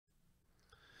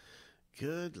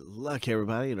Good luck,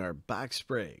 everybody, in our box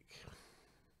break.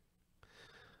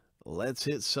 Let's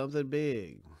hit something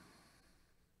big.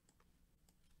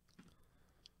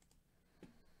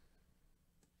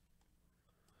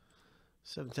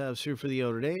 Seven times through for the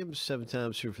owner names, 7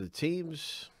 times through for the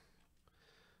teams.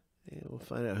 And we'll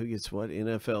find out who gets what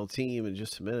NFL team in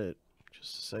just a minute.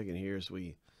 Just a second here as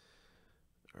we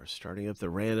are starting up the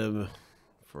random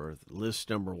for list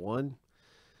number 1.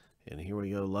 And here we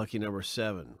go, lucky number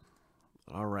 7.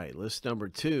 All right, list number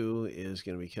 2 is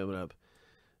going to be coming up.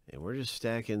 And we're just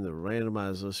stacking the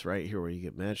randomized list right here where you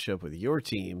get matched up with your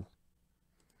team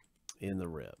in the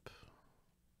rip.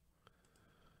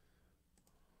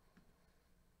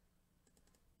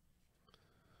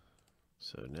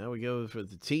 So now we go for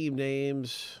the team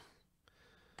names.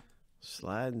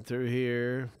 Sliding through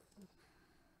here.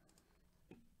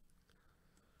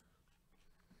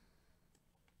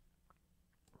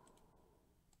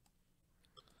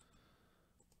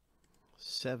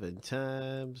 Seven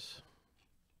times.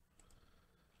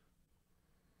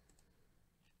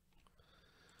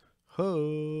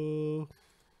 Ho!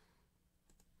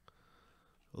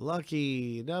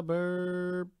 Lucky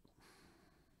number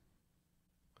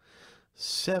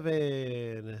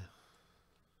 7.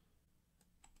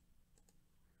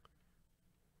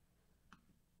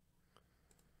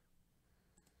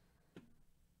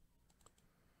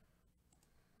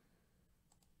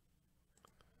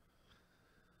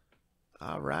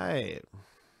 All right.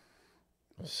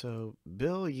 So,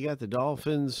 Bill, you got the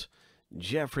Dolphins,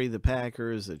 Jeffrey, the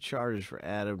Packers, the Chargers for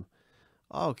Adam.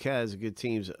 All kinds of good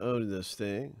teams owning this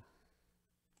thing.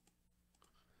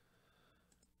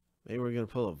 Maybe we're going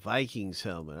to pull a Vikings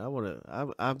helmet.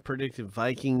 I'm predicting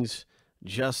Vikings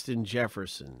Justin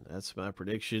Jefferson. That's my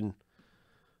prediction.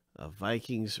 A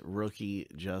Vikings rookie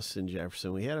Justin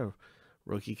Jefferson. We had a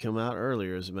rookie come out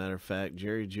earlier, as a matter of fact,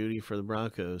 Jerry Jeudy for the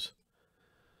Broncos.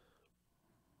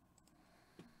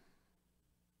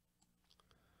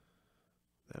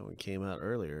 That one came out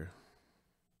earlier.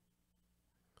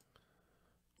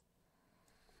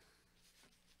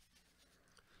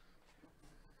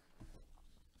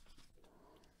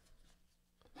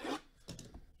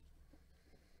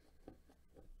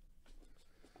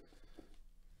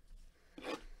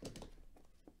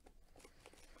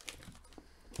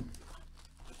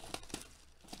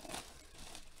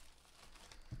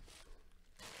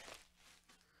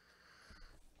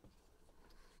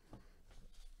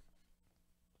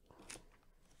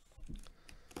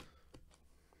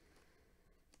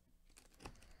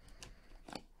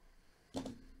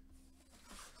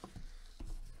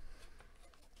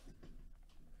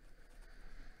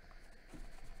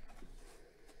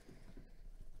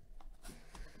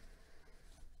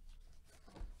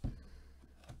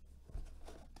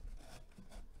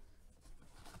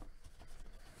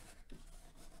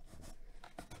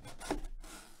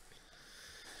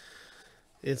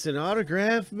 It's an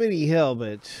autographed mini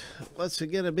helmet. What's it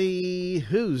going to be?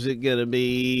 Who's it going to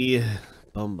be?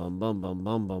 Bum, bum, bum, bum,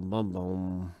 bum, bum, bum,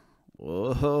 bum.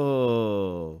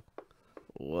 Whoa.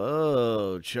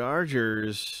 Whoa.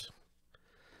 Chargers.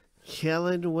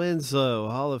 Kellen Winslow,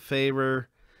 Hall of Famer.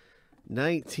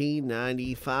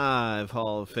 1995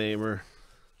 Hall of Famer.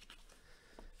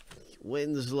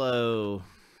 Winslow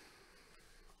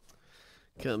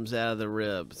comes out of the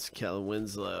rib. It's Kellen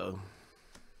Winslow.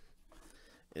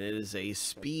 And it is a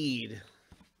speed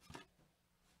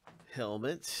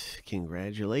helmet.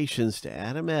 Congratulations to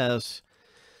Adam S.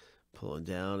 Pulling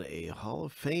down a Hall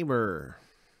of Famer.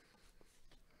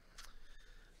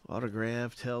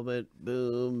 Autographed helmet.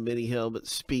 Boom. Mini helmet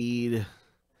speed.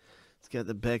 It's got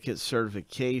the Beckett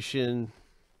certification.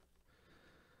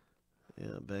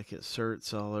 Yeah, Beckett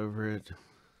certs all over it.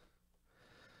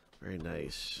 Very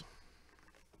nice.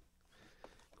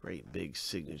 Great big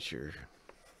signature.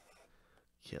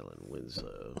 Kellen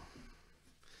Winslow.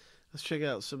 Let's check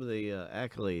out some of the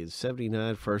accolades.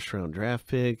 79 first-round draft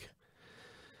pick.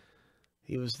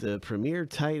 He was the premier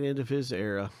tight end of his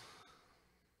era.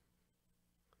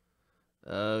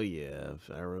 Oh, yeah.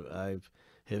 I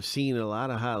have seen a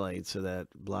lot of highlights of that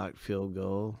blocked field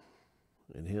goal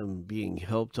and him being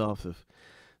helped off of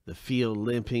the field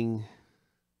limping.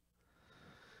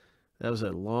 That was a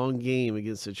long game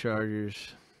against the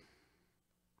Chargers.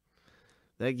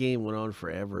 That game went on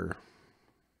forever.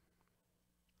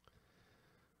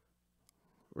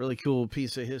 Really cool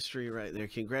piece of history right there.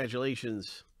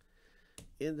 Congratulations.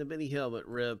 In the mini helmet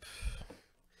rip,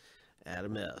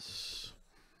 Adam S.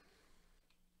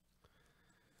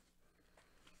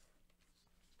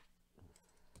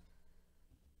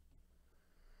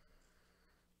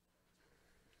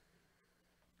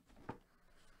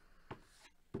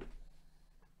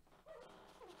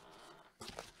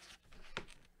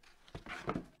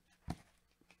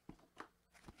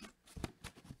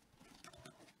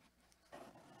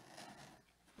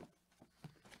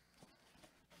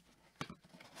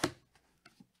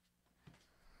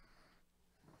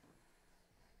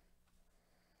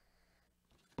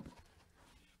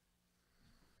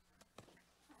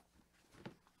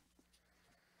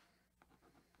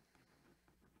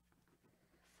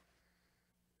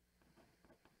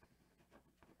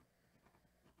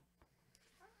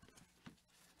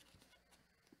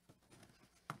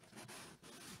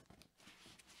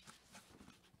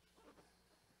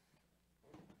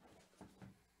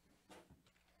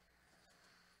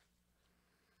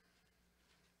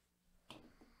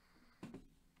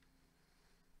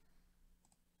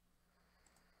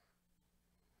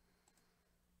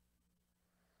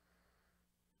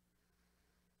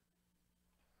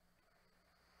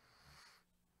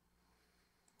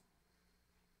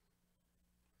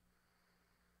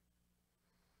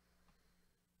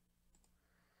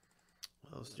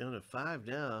 Well, it's down to 5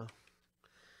 now.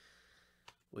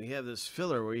 We have this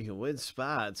filler where you can win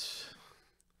spots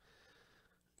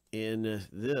in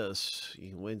this. You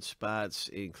can win spots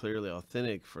in Clearly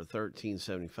Authentic for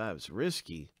 $13.75. It's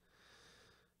risky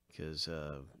because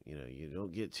you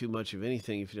don't get too much of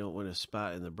anything if you don't win a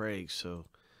spot in the break. So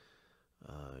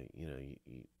you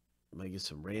might get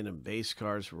some random base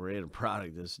cards from a random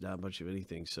product that's not much of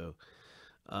anything. So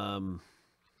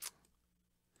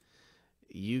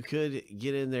you could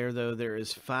get in there, though. There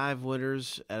is 5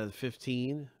 winners out of the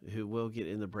 15 who will get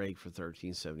in the break for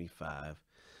 $13.75.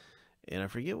 And I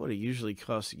forget what it usually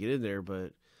costs to get in there,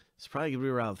 but it's probably going to be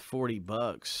around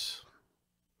 $40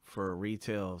 for a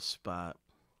retail spot.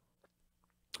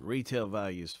 Retail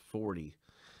value is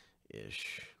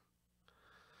 40-ish.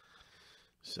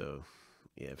 So,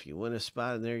 yeah, if you win a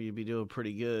spot in there, you'd be doing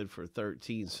pretty good for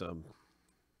 13 some.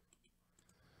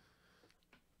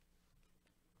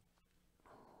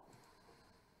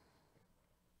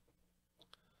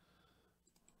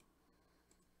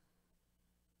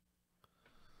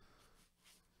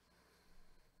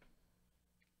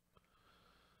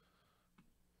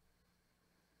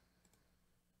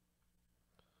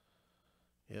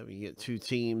 Yep, you get 2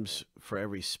 teams for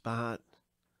every spot.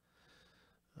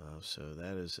 So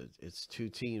that is it's 2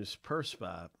 teams per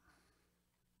spot.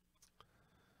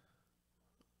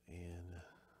 And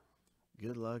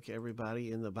good luck,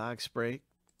 everybody, in the box break.